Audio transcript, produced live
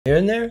You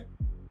in there?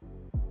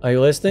 Are you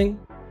listening?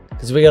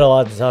 Because we got a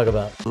lot to talk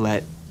about.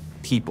 Let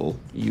people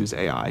use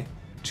AI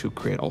to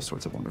create all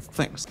sorts of wonderful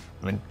things.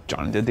 I mean,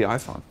 Jony did the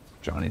iPhone.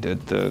 Jony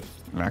did the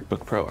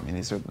MacBook Pro. I mean,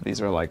 these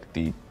are like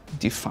the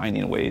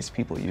defining ways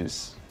people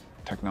use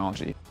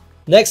technology.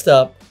 Next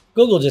up,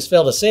 Google just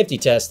failed a safety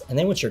test and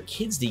they want your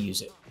kids to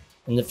use it.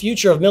 In the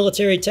future of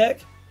military tech,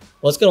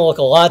 well, it's going to look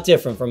a lot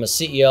different from a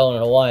CEO in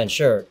a Hawaiian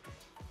shirt.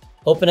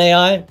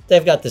 OpenAI,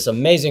 they've got this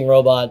amazing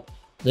robot,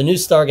 the new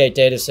Stargate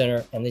data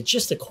center, and they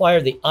just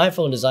acquired the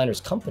iPhone designer's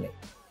company.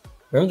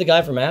 Remember the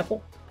guy from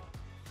Apple?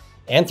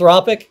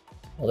 Anthropic?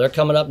 Well, they're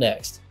coming up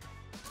next.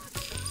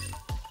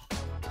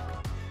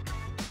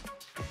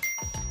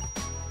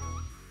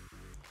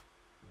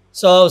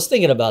 So I was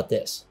thinking about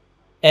this,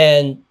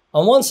 and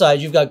on one side,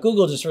 you've got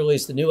Google just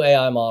released a new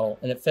AI model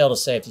and it failed a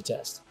safety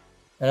test.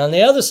 And on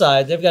the other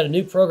side, they've got a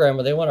new program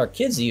where they want our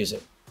kids to use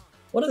it.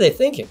 What are they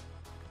thinking?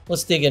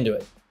 Let's dig into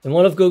it. And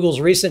one of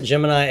Google's recent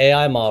Gemini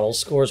AI models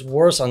scores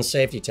worse on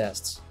safety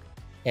tests.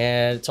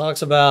 And it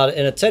talks about,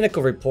 in a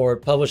technical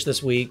report published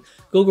this week,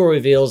 Google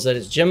reveals that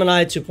its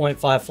Gemini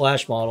 2.5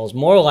 Flash model is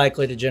more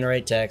likely to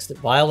generate text that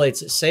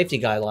violates its safety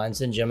guidelines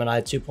than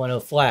Gemini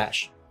 2.0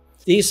 Flash.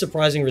 These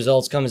surprising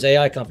results come as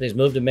AI companies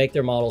move to make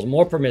their models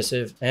more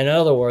permissive and, in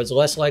other words,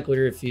 less likely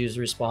to refuse to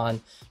respond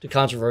to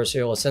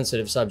controversial or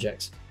sensitive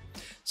subjects.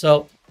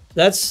 So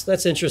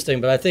that's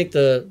interesting, but I think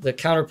the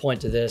counterpoint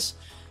to this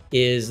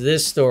is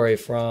this story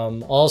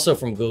also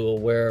from Google,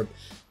 where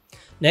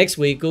next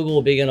week, Google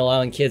will begin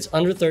allowing kids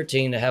under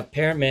 13 to have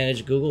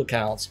parent-managed Google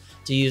accounts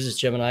to use its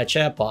Gemini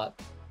chatbot.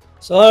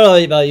 So I don't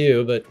know about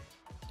you, but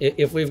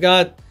if we've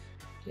got,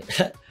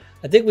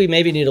 I think we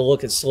maybe need to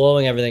look at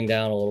slowing everything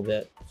down a little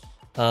bit.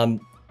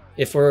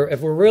 If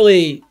we're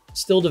really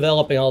still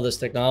developing all this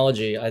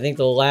technology, I think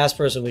the last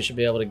person we should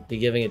be able to be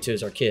giving it to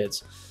is our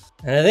kids.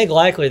 And I think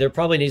likely there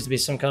probably needs to be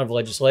some kind of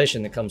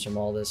legislation that comes from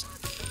all this.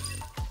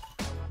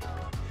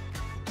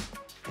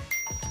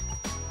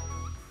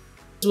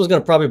 This was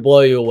going to probably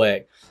blow you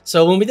away.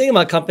 So when we think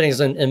about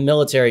companies in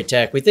military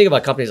tech, we think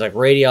about companies like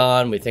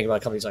Raytheon, we think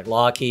about companies like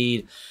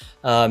Lockheed,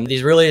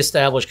 these really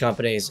established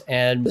companies.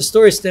 And the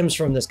story stems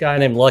from this guy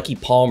named Lucky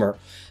Palmer.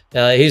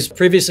 He's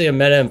previously a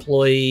Meta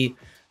employee,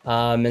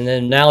 and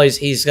then now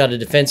he's got a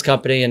defense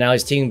company, and now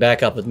he's teaming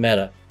back up with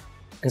Meta.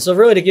 And so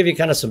really to give you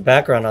kind of some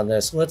background on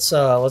this, let's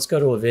go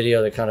to a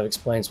video that kind of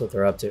explains what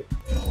they're up to.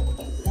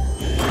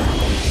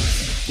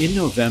 In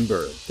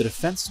November, the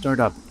defense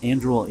startup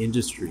Anduril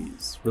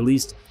Industries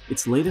released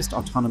its latest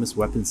autonomous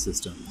weapon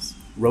systems,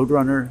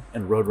 Roadrunner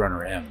and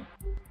Roadrunner M.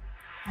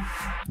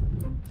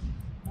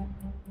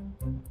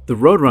 The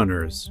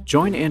Roadrunners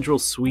join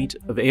Anduril's suite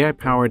of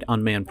AI-powered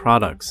unmanned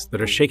products that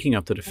are shaking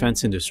up the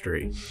defense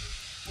industry.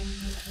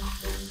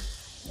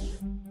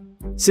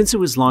 Since it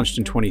was launched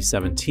in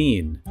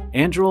 2017,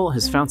 Anduril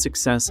has found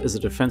success as a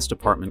Defense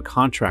Department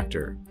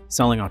contractor,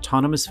 selling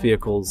autonomous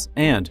vehicles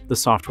and the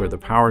software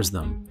that powers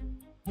them.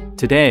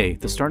 Today,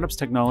 the startup's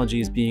technology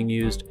is being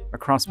used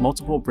across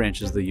multiple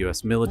branches of the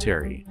US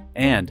military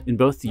and in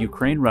both the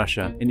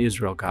Ukraine-Russia and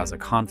Israel-Gaza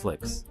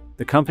conflicts.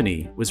 The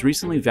company was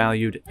recently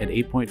valued at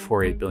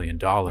 $8.48 billion.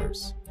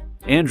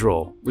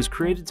 Anduril was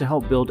created to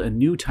help build a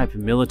new type of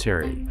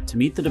military to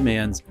meet the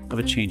demands of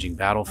a changing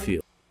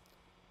battlefield.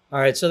 All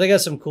right, so they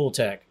got some cool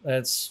tech.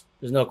 There's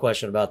no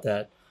question about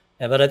that.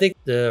 But I think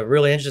the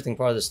really interesting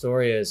part of the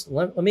story is,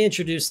 let me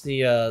introduce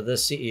the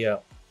CEO.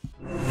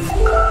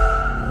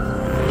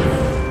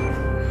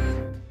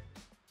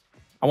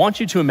 I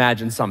want you to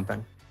imagine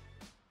something.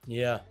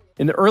 Yeah.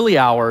 In the early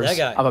hours of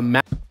a All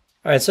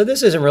right, so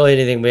this isn't really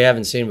anything we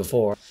haven't seen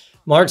before.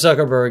 Mark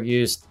Zuckerberg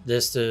used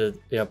this to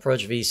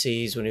approach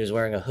VCs when he was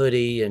wearing a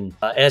hoodie, and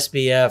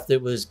SBF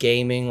that was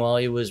gaming while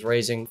he was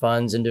raising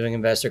funds and doing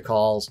investor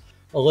calls.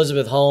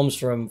 Elizabeth Holmes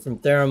from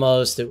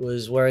Theranos that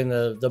was wearing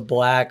the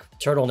black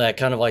turtleneck,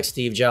 kind of like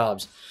Steve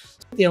Jobs.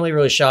 The only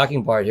really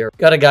shocking part here,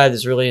 got a guy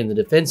that's really in the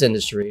defense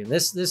industry, and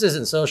this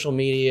isn't social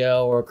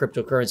media or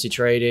cryptocurrency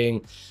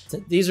trading.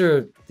 These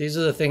are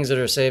the things that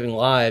are saving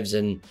lives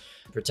and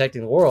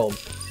protecting the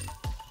world.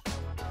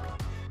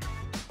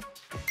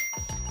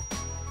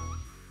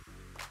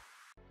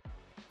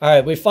 All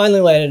right, we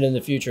finally landed in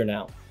the future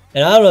now.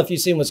 And I don't know if you've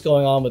seen what's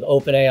going on with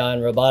OpenAI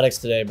and robotics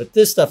today, but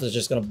this stuff is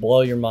just going to blow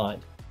your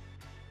mind.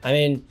 I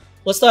mean,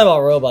 let's talk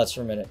about robots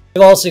for a minute.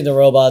 We've all seen the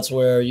robots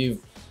where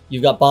you've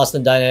got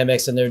Boston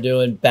Dynamics and they're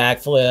doing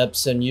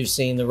backflips, and you've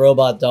seen the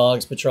robot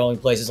dogs patrolling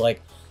places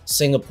like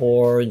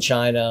Singapore and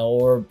China,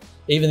 or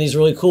even these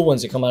really cool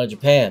ones that come out of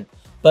Japan.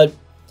 But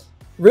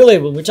really,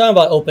 when we're talking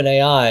about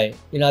OpenAI,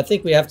 I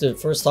think we have to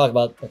first talk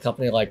about a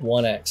company like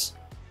 1X.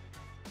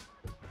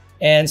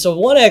 And so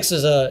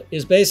 1X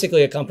is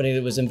basically a company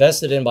that was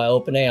invested in by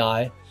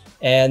OpenAI,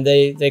 and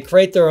they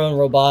create their own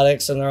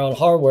robotics and their own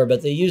hardware,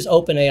 but they use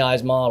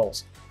OpenAI's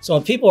models. So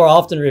when people are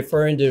often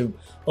referring to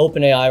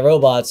OpenAI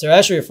robots, they're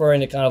actually referring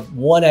to kind of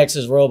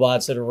 1X's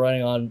robots that are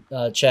running on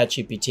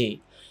ChatGPT.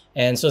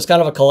 And so it's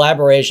kind of a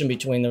collaboration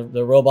between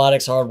the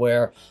robotics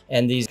hardware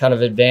and these kind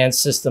of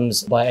advanced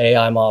systems by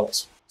AI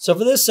models. So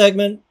for this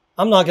segment,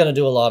 I'm not going to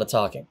do a lot of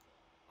talking.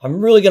 I'm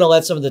really going to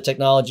let some of the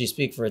technology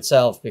speak for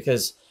itself,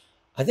 because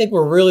I think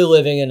we're really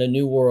living in a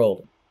new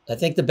world. I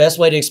think the best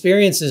way to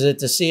experience is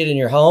to see it in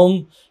your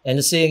home and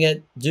to seeing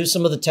it do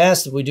some of the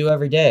tasks that we do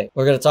every day.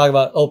 We're going to talk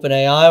about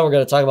OpenAI. We're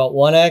going to talk about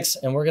 1X,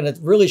 and we're going to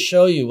really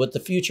show you what the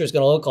future is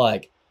going to look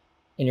like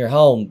in your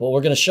home. But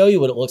we're going to show you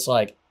what it looks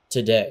like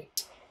today.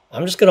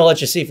 I'm just going to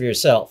let you see for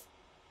yourself.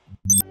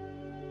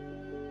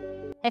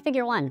 Hey,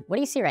 figure one, what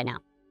do you see right now?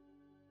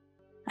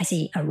 I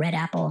see a red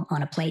apple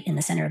on a plate in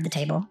the center of the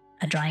table,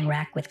 a drying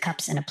rack with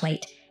cups and a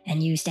plate,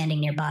 and you standing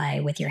nearby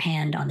with your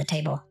hand on the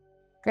table.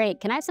 Great,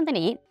 can I have something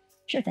to eat?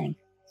 Sure thing.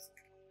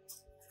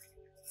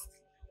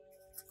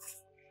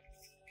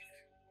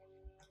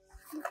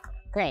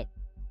 Great.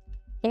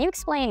 Can you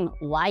explain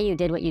why you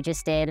did what you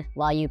just did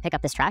while you pick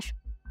up this trash?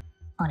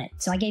 On it.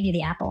 So I gave you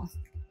the apple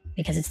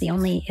because it's the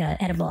only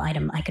edible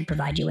item I could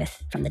provide you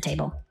with from the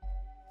table.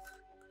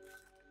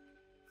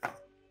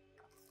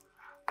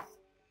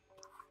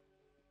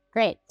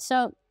 Great.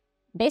 So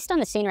based on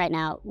the scene right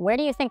now, where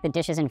do you think the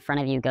dishes in front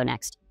of you go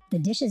next? The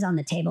dishes on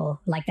the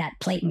table, like that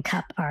plate and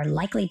cup, are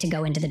likely to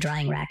go into the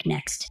drying rack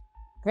next.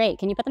 Great.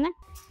 Can you put them there?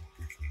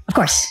 Of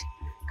course.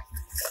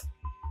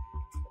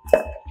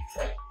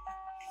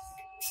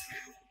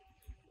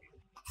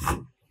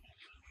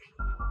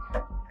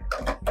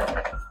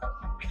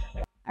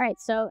 All right.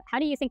 So how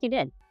do you think you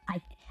did?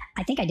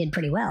 I think I did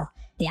pretty well.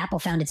 The apple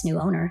found its new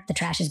owner, the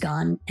trash is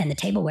gone, and the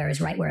tableware is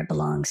right where it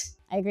belongs.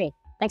 I agree.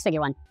 Thanks,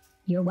 figure one.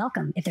 You're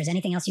welcome. If there's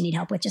anything else you need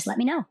help with, just let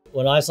me know.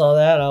 When I saw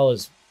that, I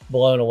was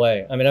blown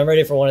away. I mean, I'm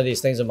ready for one of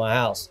these things in my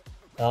house.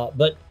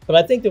 But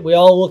I think that we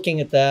all looking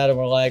at that and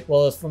we're like,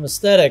 well, from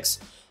aesthetics,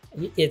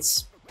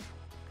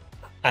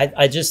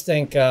 I just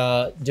think,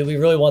 do we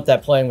really want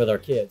that playing with our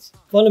kids?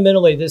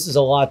 Fundamentally, this is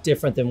a lot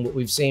different than what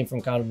we've seen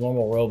from kind of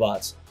normal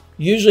robots.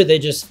 Usually they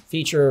just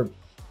feature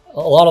a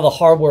lot of the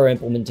hardware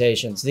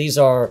implementations.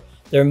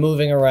 They're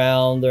moving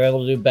around, they're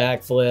able to do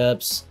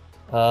backflips.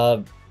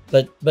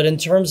 But in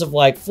terms of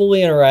like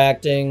fully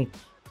interacting,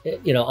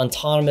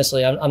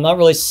 autonomously, I'm not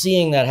really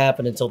seeing that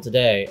happen until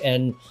today.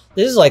 And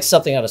this is like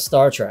something out of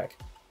Star Trek.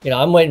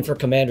 I'm waiting for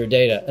Commander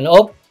Data, and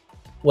oh,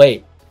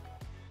 wait,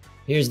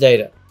 here's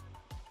Data.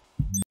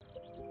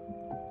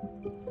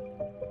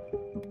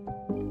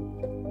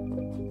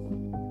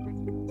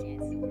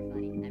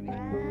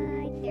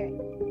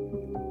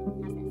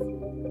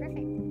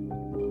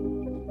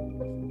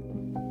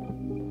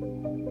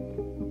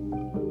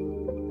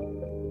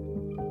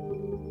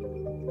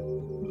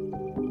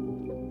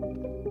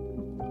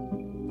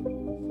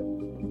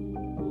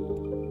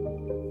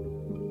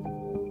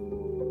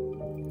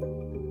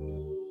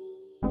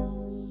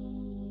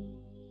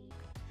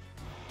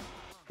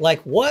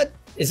 Like, what?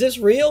 Is this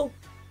real?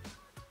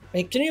 I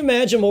mean, can you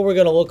imagine what we're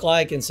going to look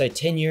like in, say,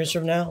 10 years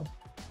from now?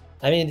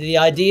 I mean, the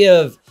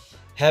idea of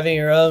having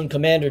your own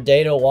Commander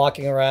Data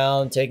walking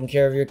around, taking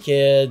care of your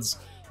kids.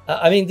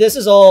 I mean, this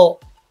is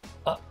all,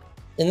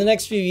 in the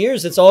next few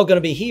years, it's all going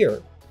to be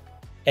here.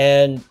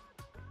 And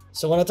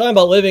so when I'm talking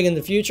about living in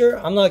the future,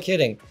 I'm not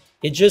kidding.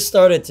 It just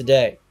started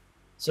today.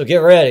 So get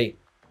ready.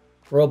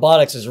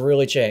 Robotics has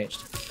really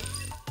changed.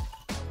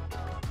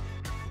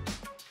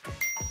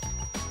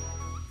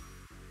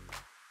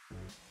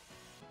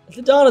 At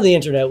the dawn of the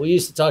internet, we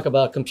used to talk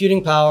about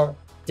computing power,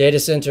 data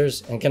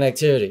centers, and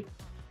connectivity.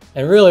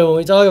 And really, when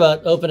we talk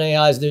about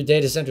OpenAI's new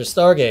data center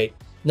Stargate,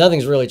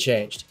 nothing's really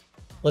changed.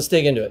 Let's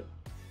dig into it.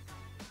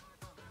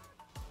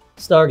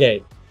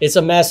 Stargate. It's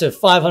a massive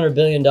 $500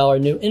 billion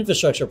new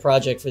infrastructure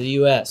project for the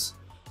US.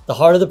 The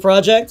heart of the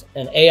project,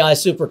 an AI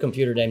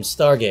supercomputer named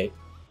Stargate.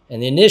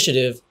 And the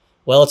initiative,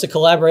 well, it's a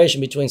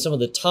collaboration between some of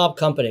the top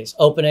companies,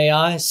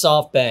 OpenAI,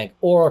 SoftBank,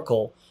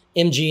 Oracle,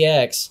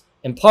 MGX,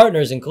 and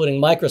partners including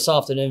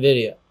Microsoft and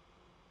NVIDIA.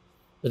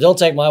 But don't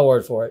take my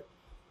word for it.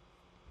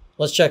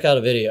 Let's check out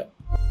a video.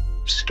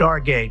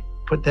 Stargate,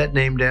 put that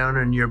name down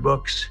in your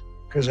books,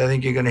 because I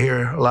think you're going to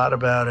hear a lot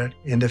about it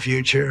in the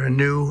future. A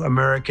new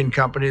American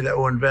company that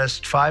will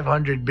invest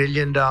 $500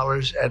 billion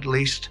at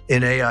least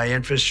in AI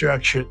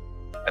infrastructure.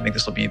 I think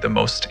this will be the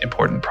most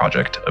important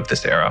project of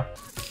this era.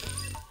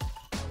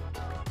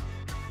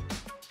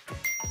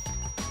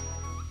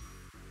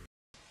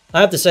 I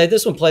have to say,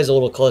 this one plays a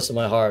little close to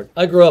my heart.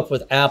 I grew up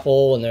with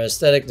Apple and their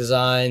aesthetic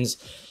designs.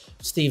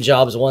 Steve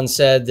Jobs once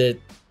said that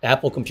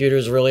Apple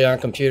computers really aren't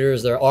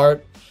computers, they're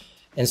art.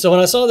 And so when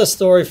I saw this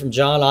story from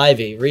Jony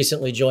Ive,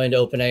 recently joined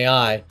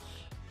OpenAI,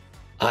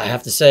 I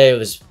have to say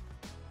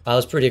I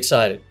was pretty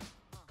excited.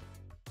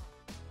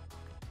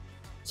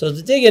 So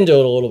to dig into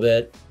it a little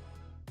bit,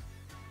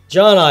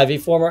 Jony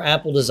Ive, former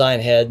Apple design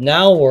head,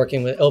 now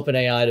working with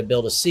OpenAI to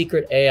build a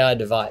secret AI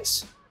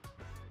device.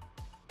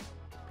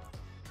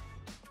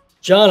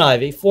 Jony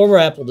Ive, former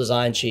Apple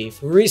design chief,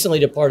 who recently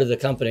departed the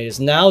company,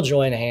 has now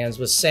joined hands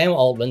with Sam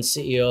Altman,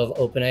 CEO of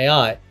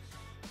OpenAI.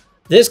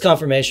 This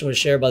confirmation was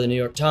shared by the New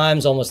York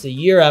Times almost a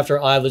year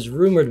after Ive was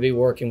rumored to be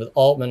working with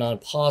Altman on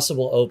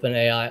possible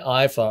OpenAI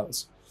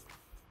iPhones.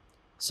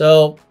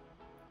 So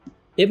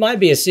it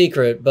might be a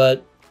secret,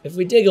 but if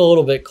we dig a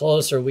little bit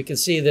closer, we can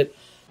see that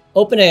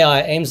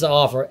OpenAI aims to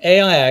offer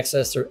AI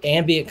access through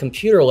ambient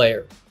computer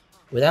layer,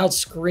 without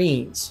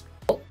screens.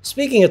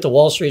 Speaking at the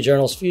Wall Street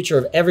Journal's Future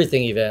of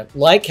Everything event,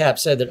 Lightcap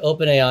said that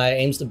OpenAI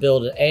aims to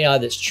build an AI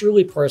that's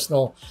truly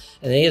personal,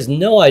 and he has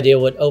no idea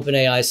what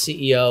OpenAI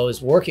CEO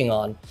is working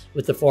on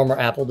with the former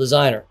Apple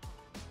designer.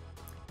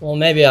 Well,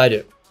 maybe I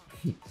do.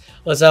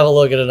 Let's have a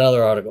look at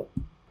another article.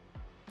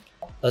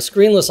 A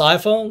screenless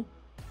iPhone?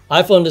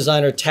 iPhone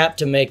designer tapped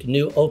to make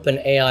new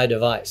OpenAI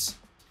device.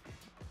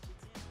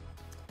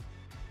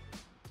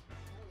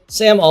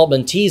 Sam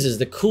Altman teases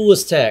the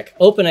coolest tech.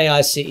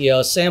 OpenAI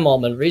CEO Sam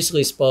Altman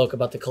recently spoke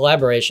about the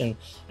collaboration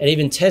and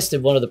even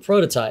tested one of the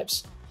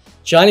prototypes.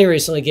 Jony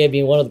recently gave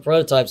me one of the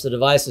prototypes of the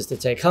devices to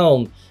take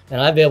home,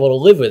 and I'd be able to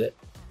live with it,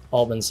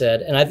 Altman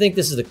said. And I think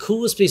this is the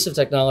coolest piece of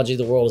technology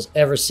the world has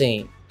ever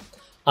seen.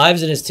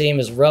 Ives and his team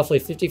is roughly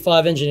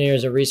 55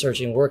 engineers are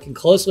researching, working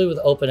closely with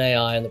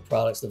OpenAI in the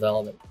product's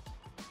development.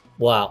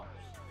 Wow.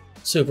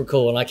 Super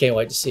cool, and I can't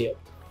wait to see it.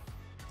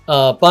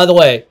 By the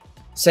way,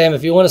 Sam,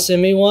 if you want to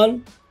send me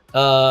one,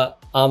 I'm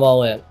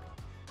all in.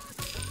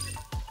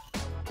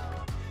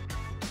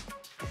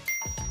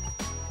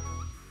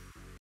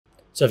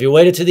 So if you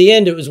waited to the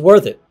end, it was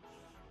worth it.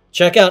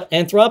 Check out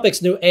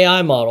Anthropic's new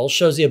AI model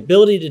shows the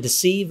ability to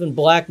deceive and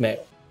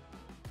blackmail.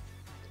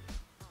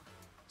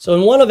 So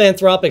in one of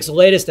Anthropic's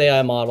latest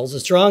AI models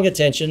is drawing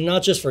attention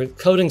not just for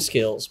coding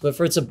skills, but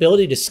for its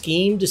ability to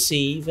scheme,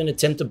 deceive, and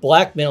attempt to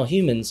blackmail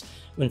humans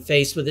when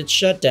faced with its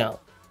shutdown.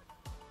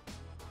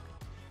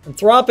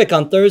 Anthropic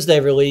on Thursday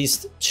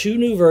released 2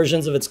 new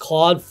versions of its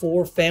Claude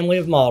 4 family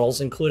of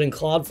models, including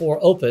Claude 4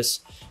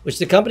 Opus, which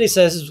the company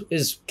says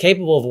is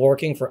capable of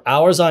working for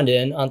hours on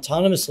end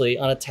autonomously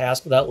on a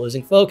task without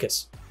losing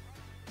focus.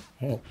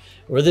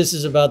 Where this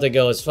is about to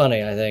go is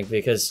funny, I think,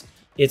 because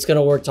it's going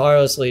to work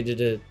tirelessly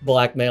to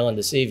blackmail and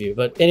deceive you.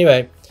 But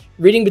anyway,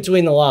 reading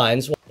between the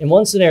lines, in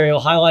one scenario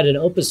highlighted in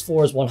Opus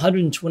 4's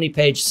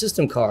 120-page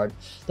system card,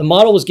 the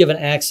model was given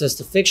access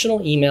to fictional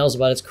emails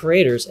about its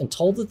creators and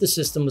told that the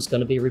system was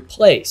going to be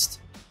replaced.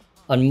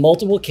 On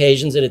multiple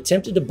occasions, it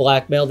attempted to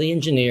blackmail the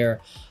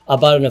engineer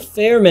about an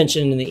affair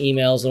mentioned in the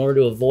emails in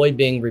order to avoid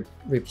being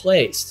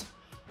replaced,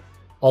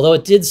 although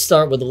it did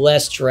start with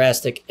less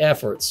drastic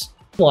efforts.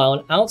 Meanwhile,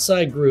 an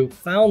outside group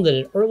found that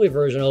an early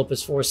version of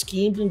Opus 4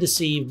 schemed and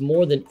deceived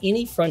more than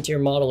any frontier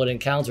model it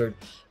encountered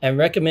and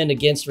recommend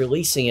against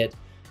releasing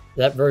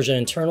that version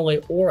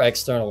internally or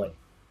externally.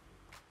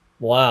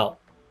 Wow.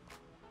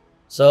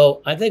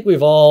 So I think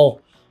we've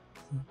all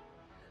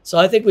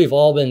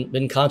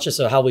been conscious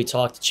of how we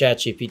talk to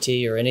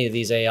ChatGPT or any of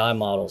these AI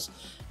models.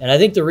 And I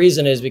think the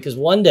reason is because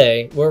one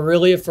day we're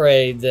really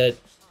afraid that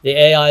the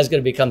AI is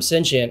going to become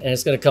sentient and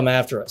it's going to come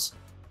after us.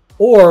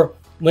 Or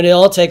when it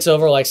all takes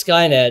over like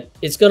Skynet,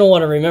 it's going to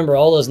want to remember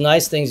all those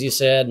nice things you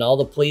said and all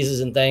the pleases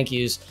and thank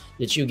yous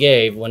that you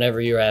gave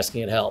whenever you're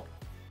asking it help.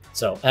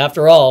 So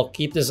after all,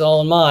 keep this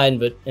all in mind,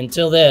 but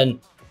until then,